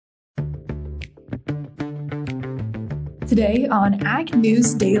today on Ag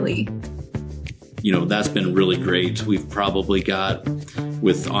News Daily. That's been really great. We've probably got,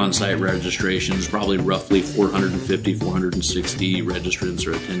 with on-site registrations, probably roughly 450, 460 registrants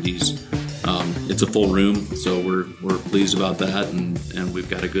or attendees. It's a full room, so we're pleased about that, and we've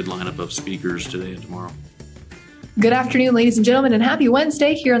got a good lineup of speakers today and tomorrow. Good afternoon, ladies and gentlemen, and happy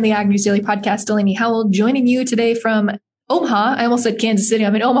Wednesday here on the Ag News Daily podcast. Delaney Howell joining you today from Omaha. I almost said Kansas City.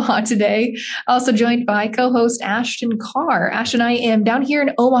 I'm in Omaha today. Also joined by co-host Ashton Carr. Ashton and I am down here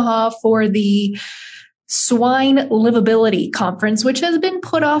in Omaha for the Swine Livability Conference, which has been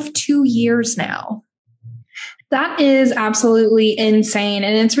put off 2 years now. That is absolutely insane.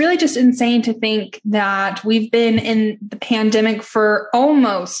 And it's really just insane to think that we've been in the pandemic for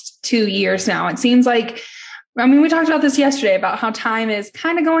almost 2 years now. It seems like, we talked about this yesterday about how time is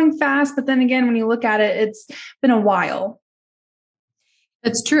kind of going fast, but then again, when you look at it, it's been a while.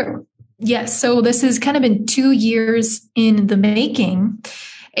 That's true. Yes. So this has kind of been 2 years in the making,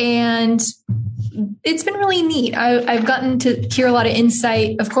 and it's been really neat. I've gotten to hear a lot of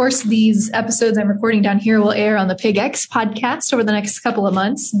insight. Of course, these episodes I'm recording down here will air on the Pig X podcast over the next couple of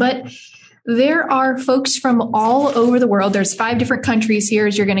months, but there are folks from all over the world. There's 5 different countries here,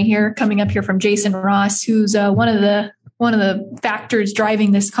 as you're going to hear coming up here from Jason Ross, who's one of the factors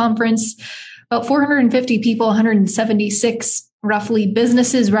driving this conference. About 450 people, 176 roughly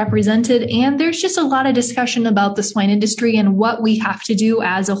businesses represented. And there's just a lot of discussion about the swine industry and what we have to do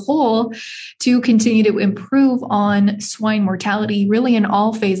as a whole to continue to improve on swine mortality, really in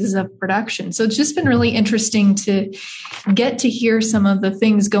all phases of production. So it's just been really interesting to get to hear some of the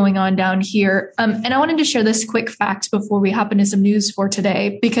things going on down here. And I wanted to share this quick fact before we hop into some news for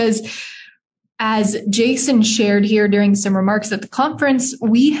today, because as Jason shared here during some remarks at the conference,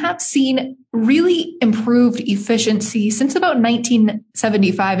 we have seen really improved efficiency since about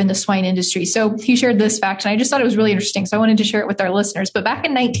 1975 in the swine industry. So he shared this fact, and I just thought it was really interesting. So I wanted to share it with our listeners. But back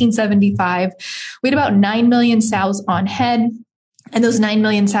in 1975, we had about 9 million sows on head. And those 9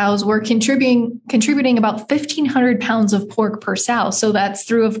 million sows were contributing about 1,500 pounds of pork per sow. So that's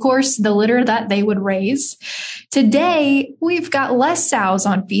through, of course, the litter that they would raise. Today, we've got less sows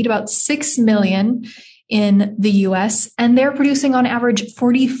on feed, about 6 million in the U.S., and they're producing on average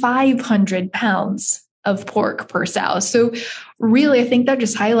 4,500 pounds of pork per sow. So really, I think that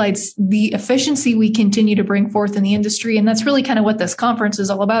just highlights the efficiency we continue to bring forth in the industry. And that's really kind of what this conference is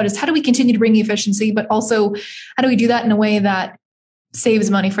all about, is how do we continue to bring efficiency, but also how do we do that in a way that saves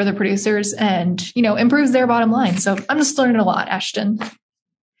money for the producers and, improves their bottom line. So I'm just learning a lot, Ashton.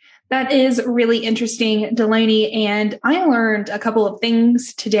 That is really interesting, Delaney. And I learned a couple of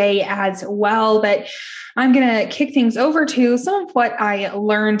things today as well, but I'm going to kick things over to some of what I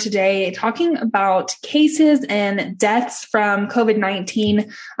learned today, talking about cases and deaths from COVID-19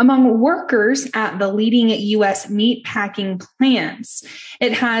 among workers at the leading U.S. meat packing plants.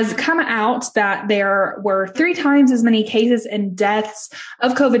 It has come out that there were 3 times as many cases and deaths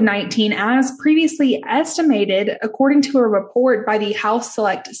of COVID-19 as previously estimated, according to a report by the House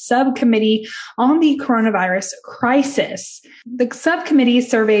Select Subcommittee on the Coronavirus Crisis. The subcommittee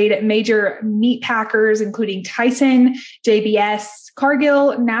surveyed major meat packers, including Tyson, JBS,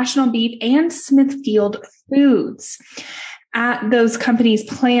 Cargill, National Beef, and Smithfield Foods. At those companies'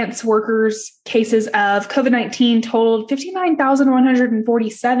 plants, workers' cases of COVID-19 totaled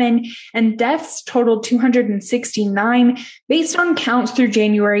 59,147 and deaths totaled 269 based on counts through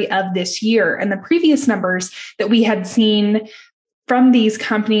January of this year. And the previous numbers that we had seen from these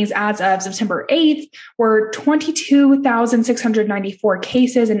companies as of September 8th were 22,694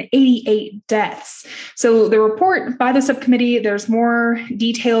 cases and 88 deaths. So the report by the subcommittee, there's more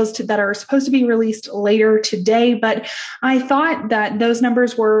details that are supposed to be released later today, but I thought that those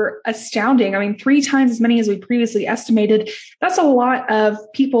numbers were astounding. 3 times as many as we previously estimated. That's a lot of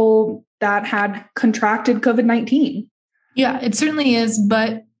people that had contracted COVID-19. Yeah, it certainly is,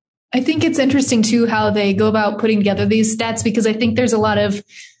 but I think it's interesting, too, how they go about putting together these stats, because I think there's a lot of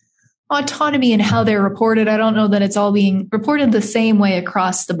autonomy in how they're reported. I don't know that it's all being reported the same way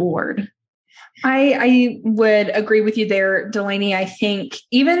across the board. I would agree with you there, Delaney. I think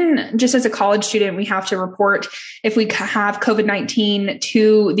even just as a college student, we have to report if we have COVID-19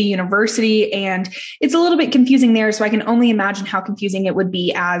 to the university, and it's a little bit confusing there. So I can only imagine how confusing it would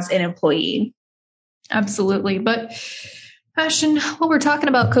be as an employee. Absolutely. But Ashton, while we're talking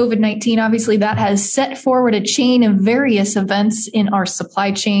about COVID-19, obviously that has set forward a chain of various events in our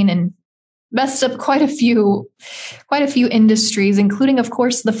supply chain and messed up quite a few industries, including, of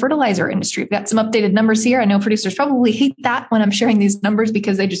course, the fertilizer industry. We've got some updated numbers here. I know producers probably hate that when I'm sharing these numbers,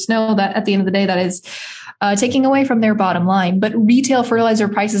 because they just know that at the end of the day, that is taking away from their bottom line. But retail fertilizer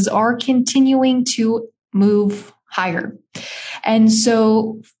prices are continuing to move higher. And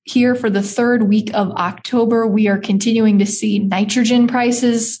so here for the third week of October, we are continuing to see nitrogen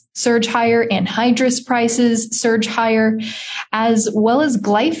prices surge higher, anhydrous prices surge higher, as well as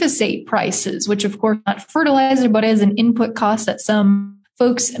glyphosate prices, which of course not fertilizer, but as an input cost that some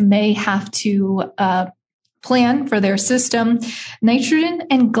folks may have to plan for their system. Nitrogen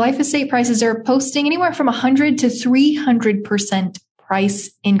and glyphosate prices are posting anywhere from 100 to 300%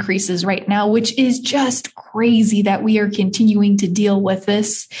 price increases right now, which is just crazy that we are continuing to deal with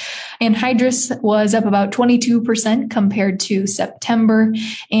this. Anhydrous was up about 22% compared to September,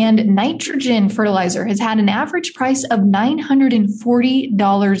 and nitrogen fertilizer has had an average price of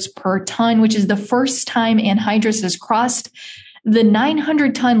 $940 per ton, which is the first time anhydrous has crossed the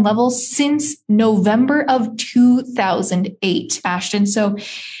 900 ton level since November of 2008, Ashton. So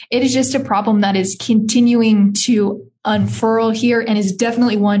it is just a problem that is continuing to unfurl here and is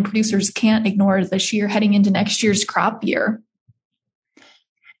definitely one producers can't ignore this year heading into next year's crop year.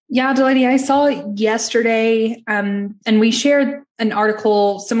 Yeah, Delaney, I saw it yesterday, and we shared an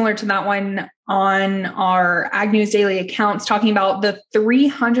article similar to that one on our Ag News Daily accounts talking about the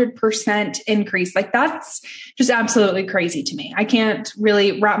 300% increase. Like, that's just absolutely crazy to me. I can't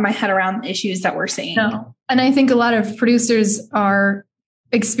really wrap my head around the issues that we're seeing. No. And I think a lot of producers are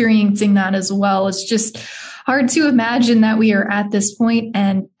experiencing that as well. It's just hard to imagine that we are at this point,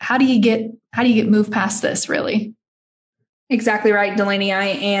 and how do you get moved past this, really? Exactly right, Delaney. I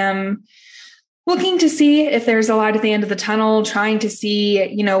am looking to see if there's a light at the end of the tunnel, trying to see,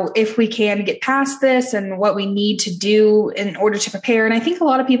 if we can get past this and what we need to do in order to prepare. And I think a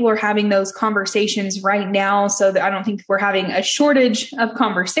lot of people are having those conversations right now, so that I don't think we're having a shortage of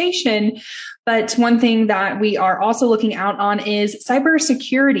conversation. But one thing that we are also looking out on is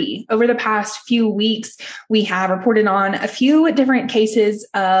cybersecurity. Over the past few weeks, we have reported on a few different cases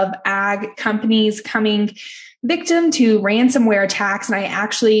of ag companies coming victim to ransomware attacks. And I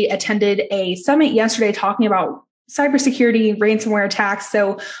actually attended a summit yesterday talking about cybersecurity, ransomware attacks.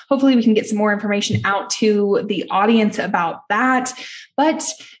 So hopefully we can get some more information out to the audience about that. But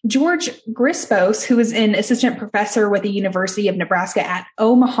George Grispos, who is an assistant professor with the University of Nebraska at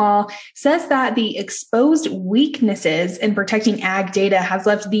Omaha, says that the exposed weaknesses in protecting ag data has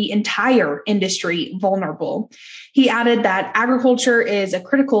left the entire industry vulnerable. He added that agriculture is a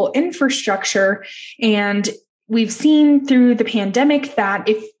critical infrastructure, and we've seen through the pandemic that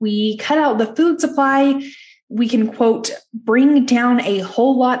if we cut out the food supply, we can, quote, bring down a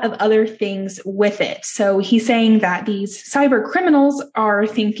whole lot of other things with it. So he's saying that these cyber criminals are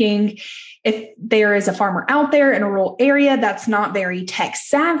thinking if there is a farmer out there in a rural area that's not very tech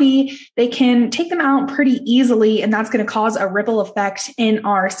savvy, they can take them out pretty easily, and that's going to cause a ripple effect in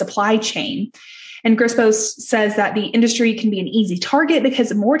our supply chain. And Grispos says that the industry can be an easy target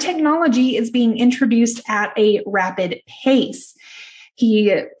because more technology is being introduced at a rapid pace.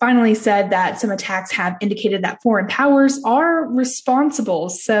 He finally said that some attacks have indicated that foreign powers are responsible.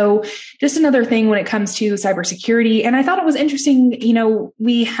 So just another thing when it comes to cybersecurity. And I thought it was interesting,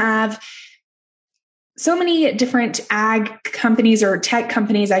 we have so many different ag companies, or tech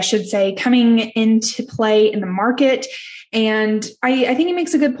companies, I should say, coming into play in the market. And I think he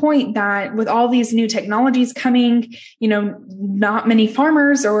makes a good point that with all these new technologies coming, not many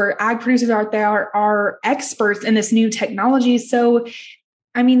farmers or ag producers out there are experts in this new technology. So,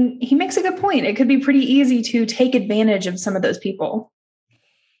 he makes a good point. It could be pretty easy to take advantage of some of those people.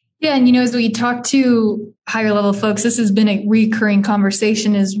 Yeah. And, as we talk to higher level folks, this has been a recurring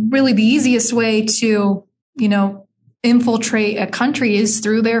conversation, is really the easiest way to, infiltrate a country is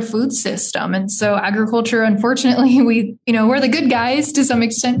through their food system. And so agriculture, unfortunately, we're the good guys to some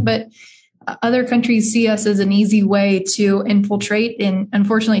extent, but other countries see us as an easy way to infiltrate. And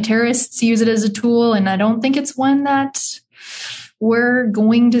unfortunately, terrorists use it as a tool. And I don't think it's one that we're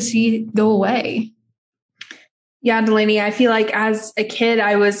going to see go away. Yeah, Delaney, I feel like as a kid,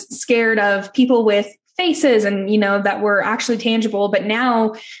 I was scared of people with faces and, that were actually tangible. But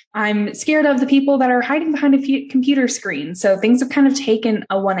now I'm scared of the people that are hiding behind a computer screen. So things have kind of taken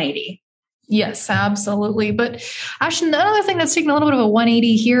a 180. Yes, absolutely. But Ashton, another thing that's taken a little bit of a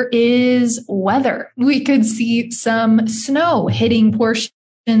 180 here is weather. We could see some snow hitting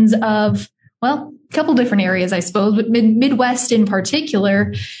portions of, a couple different areas, I suppose, but Midwest in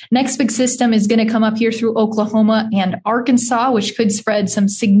particular. Next big system is going to come up here through Oklahoma and Arkansas, which could spread some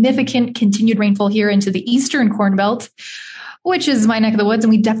significant continued rainfall here into the eastern Corn Belt, which is my neck of the woods,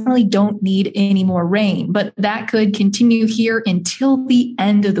 and we definitely don't need any more rain. But that could continue here until the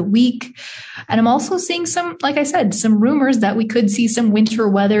end of the week. And I'm also seeing some, like I said, some rumors that we could see some winter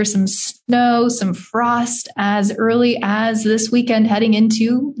weather, some snow, some frost as early as this weekend heading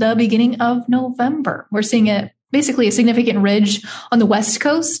into the beginning of November. We're seeing it basically a significant ridge on the West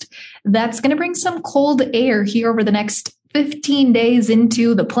Coast. That's going to bring some cold air here over the next 15 days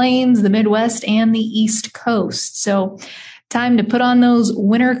into the plains, the Midwest, and the East Coast. So time to put on those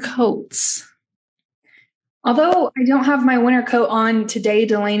winter coats. Although I don't have my winter coat on today,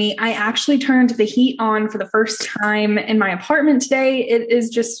 Delaney, I actually turned the heat on for the first time in my apartment today. It is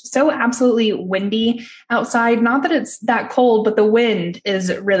just so absolutely windy outside. Not that it's that cold, but the wind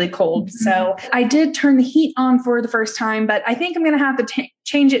is really cold. Mm-hmm. So I did turn the heat on for the first time, but I think I'm going to have to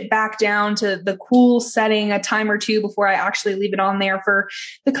change it back down to the cool setting a time or two before I actually leave it on there for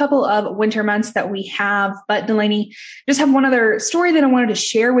the couple of winter months that we have. But Delaney, just have one other story that I wanted to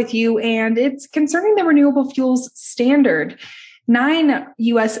share with you, and it's concerning the renewable fuels standard. 9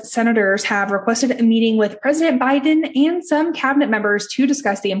 U.S. senators have requested a meeting with President Biden and some cabinet members to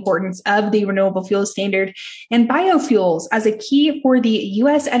discuss the importance of the renewable fuels standard and biofuels as a key for the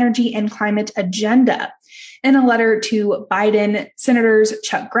U.S. energy and climate agenda. In a letter to Biden, Senators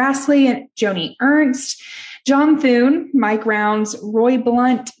Chuck Grassley and Joni Ernst, John Thune, Mike Rounds, Roy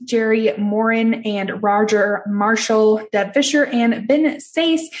Blunt, Jerry Moran, and Roger Marshall, Deb Fisher, and Ben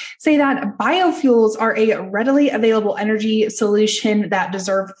Sasse say that biofuels are a readily available energy solution that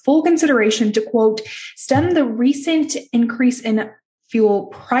deserve full consideration to, quote, stem the recent increase in fuel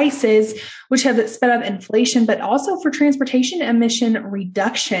prices, which have sped up inflation, but also for transportation emission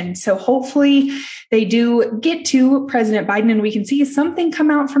reduction. So hopefully they do get to President Biden and we can see something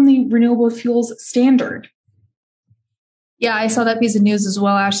come out from the renewable fuels standard. Yeah, I saw that piece of news as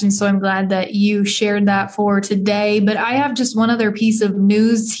well, Ashton, so I'm glad that you shared that for today. But I have just one other piece of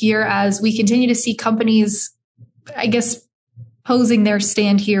news here as we continue to see companies, I guess, posing their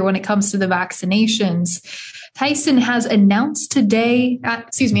stand here when it comes to the vaccinations. Tyson has announced yesterday that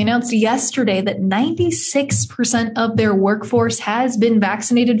 96% of their workforce has been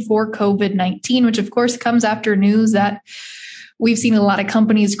vaccinated for COVID-19, which of course comes after news that we've seen a lot of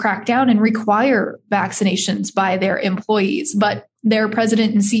companies crack down and require vaccinations by their employees. But their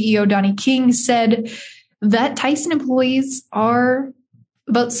president and CEO, Donnie King, said that Tyson employees are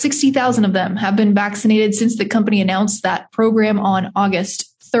about 60,000 of them have been vaccinated since the company announced that program on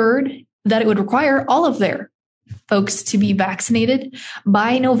August 3rd, that it would require all of their folks to be vaccinated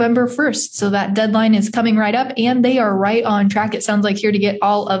by November 1st. So that deadline is coming right up and they are right on track. It sounds like here to get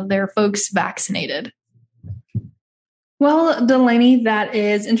all of their folks vaccinated. Well, Delaney, that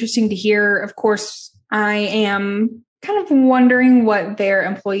is interesting to hear. Of course, I am kind of wondering what their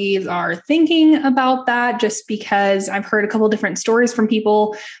employees are thinking about that, just because I've heard a couple of different stories from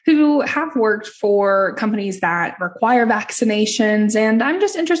people who have worked for companies that require vaccinations. And I'm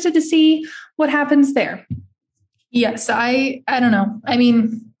just interested to see what happens there. Yes, I don't know. I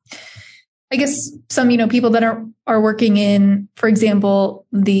mean, I guess some, people that are working in, for example,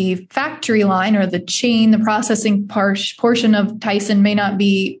 the factory line or the chain, the processing portion of Tyson may not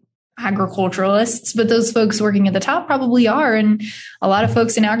be agriculturalists, but those folks working at the top probably are. And a lot of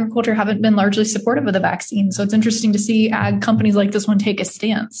folks in agriculture haven't been largely supportive of the vaccine. So it's interesting to see ag companies like this one take a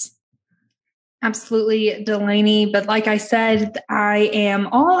stance. Absolutely, Delaney. But like I said, I am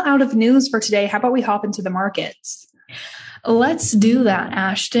all out of news for today. How about we hop into the markets? Let's do that,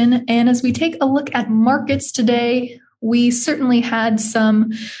 Ashton. And as we take a look at markets today, we certainly had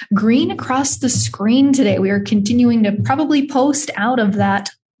some green across the screen today. We are continuing to probably post out of that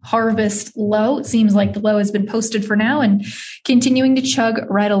harvest low. It seems like the low has been posted for now and continuing to chug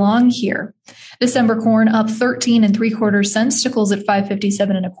right along here. December corn up 13 3/4 cents to close at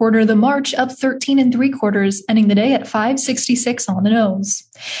 5.57 1/4. The March up 13 3/4, ending the day at 5.66 on the nose.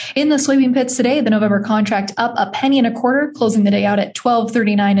 In the soybean pits today, the November contract up 1.25 pennies, closing the day out at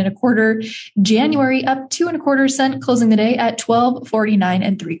 12.39 1/4. January up 2 1/4 cents, closing the day at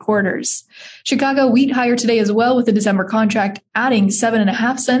 12.49 3/4. Chicago wheat higher today as well, with the December contract adding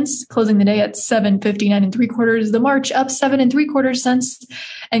 7.5 cents, closing the day at 7.59 3/4. The March up 7 3/4 cents,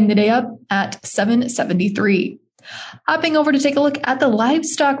 ending the day up at 7.73. Hopping over to take a look at the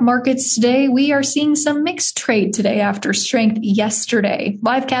livestock markets today, we are seeing some mixed trade today after strength yesterday.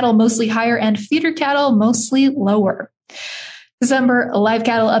 Live cattle mostly higher and feeder cattle mostly lower. December live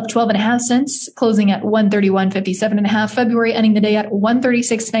cattle up 12.5 cents, closing at 131.57 1/2. February ending the day at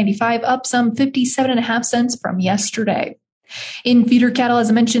 136.95, up some 57.5 cents from yesterday. In feeder cattle, as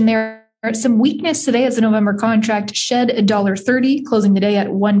I mentioned, there some weakness today as the November contract shed $1.30, closing the day at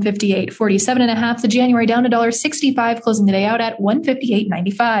 158.47 1/2. The January down $1.65, closing the day out at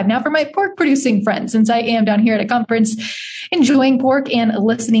 158.95. Now for my pork producing friends, since I am down here at a conference enjoying pork and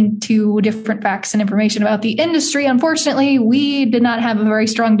listening to different facts and information about the industry, unfortunately, we did not have a very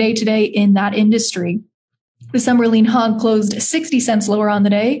strong day today in that industry. December lean hog closed 60 cents lower on the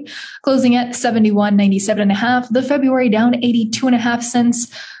day, closing at 71.97.5. The February down 82.5 cents,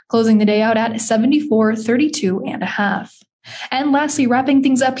 closing the day out at 74.32.5. And lastly, wrapping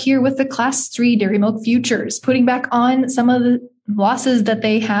things up here with the Class 3 dairy milk futures, putting back on some of the losses that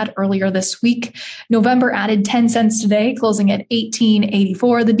they had earlier this week. November added 10 cents today, closing at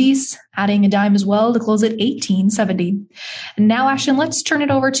 18.84. The Beast adding a dime as well to close at 18.70. And now, Ashton, let's turn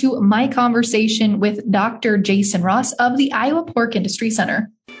it over to my conversation with Dr. Jason Ross of the Iowa Pork Industry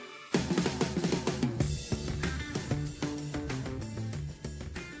Center.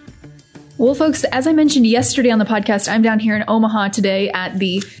 Well, folks, as I mentioned yesterday on the podcast, I'm down here in Omaha today at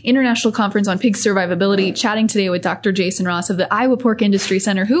the International Conference on Pig Survivability, chatting today with Dr. Jason Ross of the Iowa Pork Industry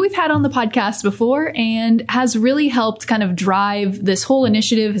Center, who we've had on the podcast before and has really helped kind of drive this whole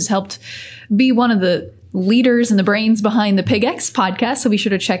initiative, has helped be one of the leaders and the brains behind the PigX podcast. So be sure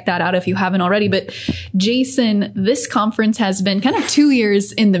to check that out if you haven't already. But Jason, this conference has been kind of 2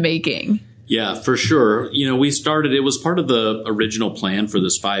 years in the making. Yeah, for sure. We started, it was part of the original plan for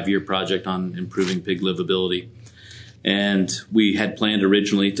this 5-year project on improving pig livability. And we had planned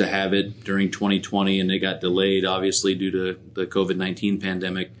originally to have it during 2020, and it got delayed, obviously, due to the COVID-19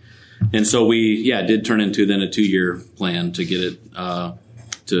 pandemic. And so we, did turn into then a 2-year plan to get it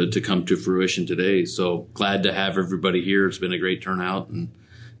to come to fruition today. So glad to have everybody here. It's been a great turnout, and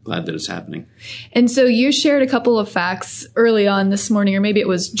glad that it's happening. And so you shared a couple of facts early on this morning, or maybe it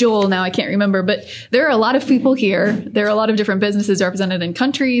was Joel, now I can't remember, but there are a lot of people here. There are a lot of different businesses represented in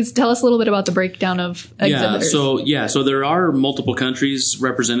countries. Tell us a little bit about the breakdown of exhibitors. So there are multiple countries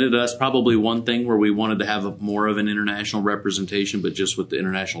represented. That's probably one thing where we wanted to have more of an international representation, but just with the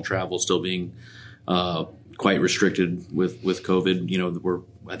international travel still being quite restricted with COVID,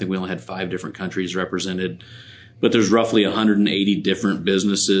 I think we only had 5 different countries represented. But there's roughly 180 different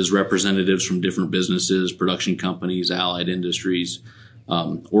businesses, representatives from different businesses, production companies, allied industries,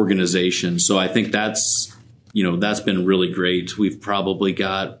 organizations. So I think that's been really great. We've probably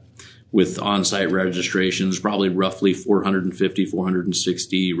got, with on-site registrations, probably roughly 450,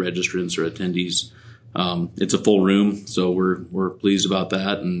 460 registrants or attendees. It's a full room, so we're pleased about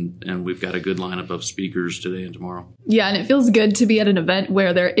that, and we've got a good lineup of speakers today and tomorrow. Yeah, and it feels good to be at an event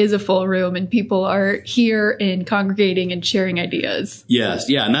where there is a full room and people are here and congregating and sharing ideas. Yes,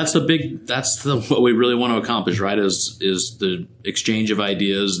 yeah, and that's what we really want to accomplish, right? Is the exchange of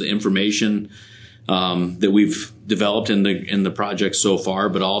ideas, the information that we've developed in the project so far,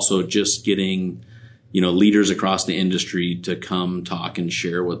 but also just getting leaders across the industry to come talk and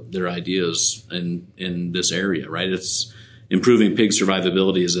share what their ideas in this area, right? It's improving pig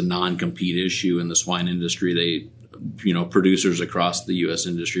survivability is a non-compete issue in the swine industry. Producers across the U.S.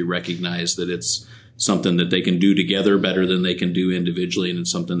 industry recognize that it's something that they can do together better than they can do individually, and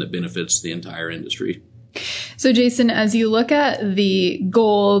it's something that benefits the entire industry. So, Jason, as you look at the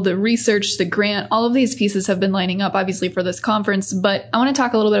goal, the research, the grant, all of these pieces have been lining up, obviously, for this conference. But I want to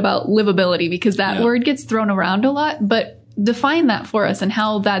talk a little bit about livability, because that word gets thrown around a lot. But define that for us and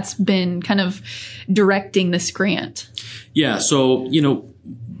how that's been kind of directing this grant. Yeah. So,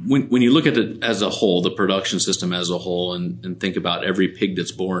 when you look at it as a whole, the production system as a whole, and think about every pig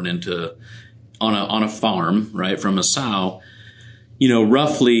that's born on a farm, right, from a sow,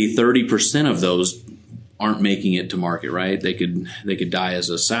 roughly 30% of those aren't making it to market, right? They could die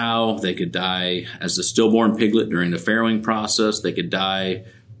as a sow. They could die as a stillborn piglet during the farrowing process. They could die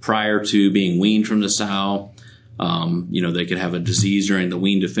prior to being weaned from the sow. They could have a disease during the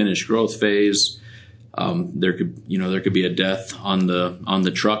wean to finish growth phase. There could be a death on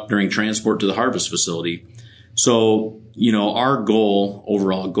the truck during transport to the harvest facility. So, our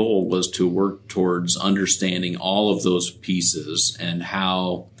overall goal was to work towards understanding all of those pieces and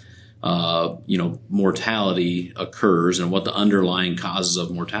how mortality occurs and what the underlying causes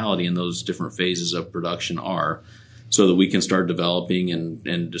of mortality in those different phases of production are, so that we can start developing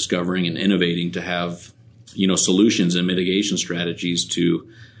and discovering and innovating to have, solutions and mitigation strategies to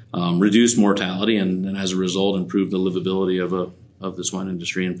reduce mortality and as a result, improve the livability of the swine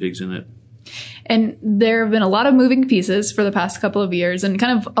industry and pigs in it. And there have been a lot of moving pieces for the past couple of years, and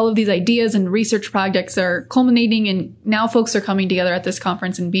kind of all of these ideas and research projects are culminating, and now folks are coming together at this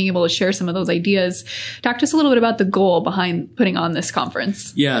conference and being able to share some of those ideas. Talk to us a little bit about the goal behind putting on this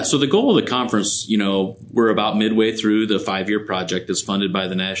conference. Yeah, so the goal of the conference, we're about midway through the 5-year project that's funded by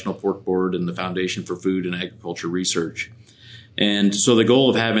the National Pork Board and the Foundation for Food and Agriculture Research. And so the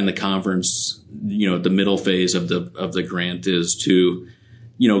goal of having the conference, the middle phase of the grant is to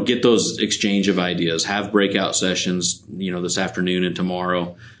get those exchange of ideas, have breakout sessions, this afternoon and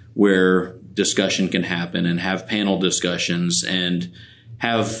tomorrow, where discussion can happen, and have panel discussions and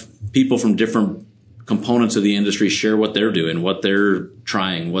have people from different components of the industry share what they're doing, what they're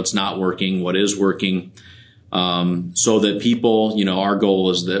trying, what's not working, what is working. So that people, our goal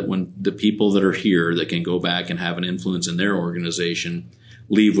is that when the people that are here that can go back and have an influence in their organization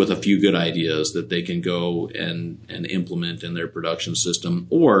leave with a few good ideas that they can go and implement in their production system.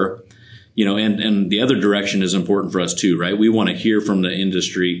 Or, and the other direction is important for us too, right? We want to hear from the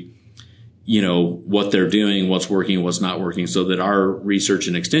industry, what they're doing, what's working, what's not working, so that our research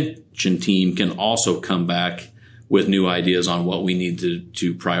and extension team can also come back with new ideas on what we need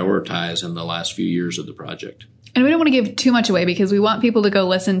to prioritize in the last few years of the project. And we don't want to give too much away because we want people to go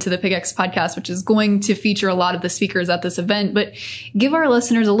listen to the PigX podcast, which is going to feature a lot of the speakers at this event, but give our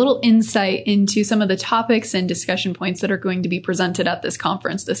listeners a little insight into some of the topics and discussion points that are going to be presented at this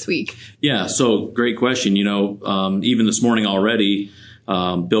conference this week. Yeah, so great question. Even this morning already,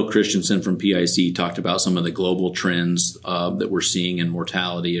 Bill Christensen from PIC talked about some of the global trends that we're seeing in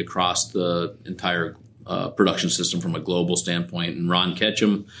mortality across the entire production system from a global standpoint. And Ron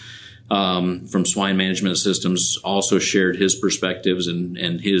Ketchum from Swine Management Systems also shared his perspectives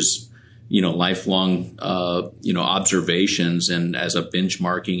and his, lifelong, observations, and as a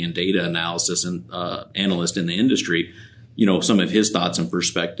benchmarking and data analysis and analyst in the industry, some of his thoughts and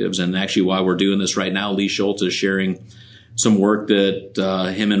perspectives. And actually, while we're doing this right now, Lee Schultz is sharing some work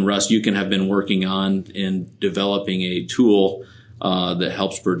that him and Russ Yukin have been working on in developing a tool that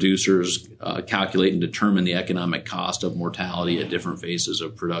helps producers calculate and determine the economic cost of mortality at different phases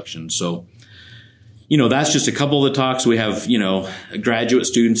of production. So, that's just a couple of the talks. We have, graduate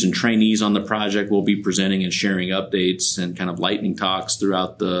students and trainees on the project will be presenting and sharing updates and kind of lightning talks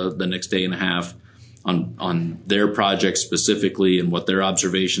throughout the next day and a half on their project specifically and what their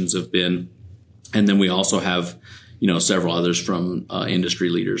observations have been. And then we also have, several others from industry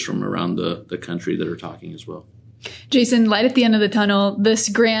leaders from around the country that are talking as well. Jason, light at the end of the tunnel. This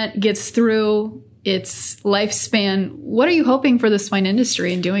grant gets through its lifespan. What are you hoping for the swine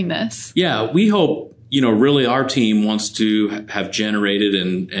industry in doing this? Yeah, we hope, really our team wants to have generated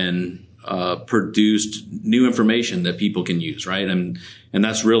and produced new information that people can use, right? And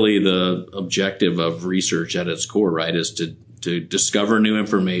that's really the objective of research at its core, right? Is to discover new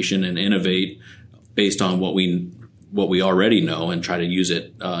information and innovate based on what we already know and try to use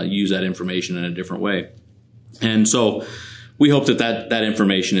that information in a different way. And so we hope that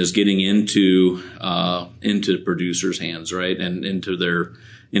information is getting into producers' hands, right, and into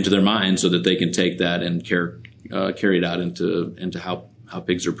their minds, so that they can take that and carry it out into how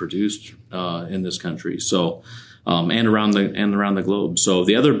pigs are produced in this country. So and around the globe. So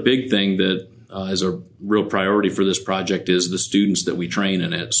the other big thing that is a real priority for this project is the students that we train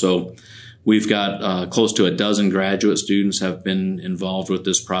in it. So we've got close to a dozen graduate students have been involved with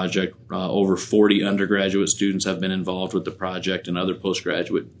this project. Over 40 undergraduate students have been involved with the project, and other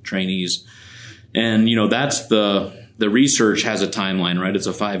postgraduate trainees. And, that's the research has a timeline, right? It's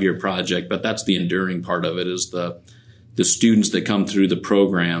a 5-year project, but that's the enduring part of it, is the students that come through the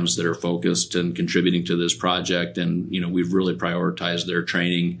programs that are focused and contributing to this project. And, we've really prioritized their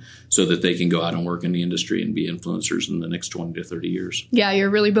training so that they can go out and work in the industry and be influencers in the next 20 to 30 years. Yeah, you're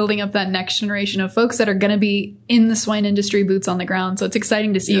really building up that next generation of folks that are going to be in the swine industry, boots on the ground. So it's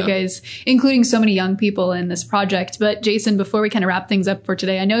exciting to see you guys, including so many young people in this project. But Jason, before we kind of wrap things up for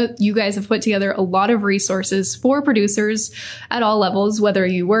today, I know you guys have put together a lot of resources for producers at all levels, whether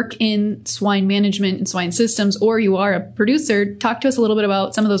you work in swine management and swine systems or you are a producer. Talk to us a little bit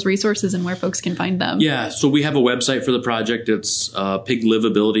about some of those resources and where folks can find them. Yeah, so we have a website for the project. It's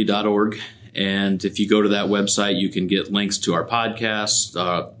piglivability.org. And if you go to that website, you can get links to our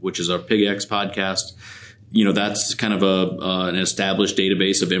podcast, which is our PigX podcast. That's kind of an established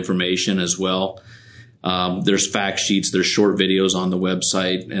database of information as well. There's fact sheets, there's short videos on the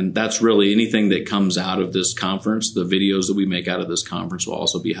website, and that's really anything that comes out of this conference. The videos that we make out of this conference will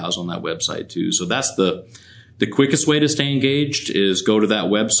also be housed on that website too. So that's the quickest way to stay engaged is go to that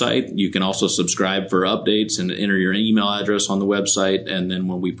website. You can also subscribe for updates and enter your email address on the website. And then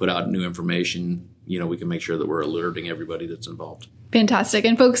when we put out new information, we can make sure that we're alerting everybody that's involved. Fantastic.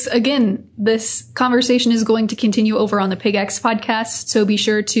 And folks, again, this conversation is going to continue over on the PigX podcast. So be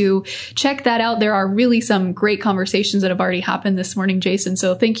sure to check that out. There are really some great conversations that have already happened this morning, Jason.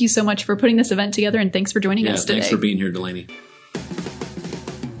 So thank you so much for putting this event together, and thanks for joining us today. Thanks for being here, Delaney.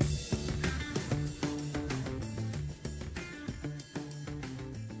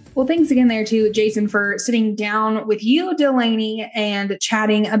 Well, thanks again there to Jason for sitting down with you, Delaney, and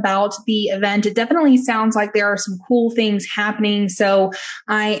chatting about the event. It definitely sounds like there are some cool things happening. So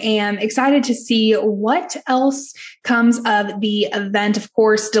I am excited to see what else comes of the event. Of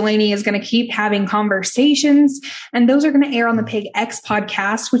course, Delaney is going to keep having conversations, and those are going to air on the Pig X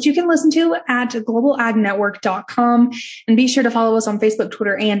podcast, which you can listen to at globalagnetwork.com. And be sure to follow us on Facebook,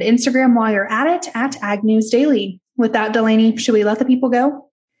 Twitter, and Instagram while you're at it at Ag News Daily. With that, Delaney, should we let the people go?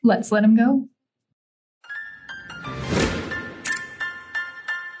 Let's let them go.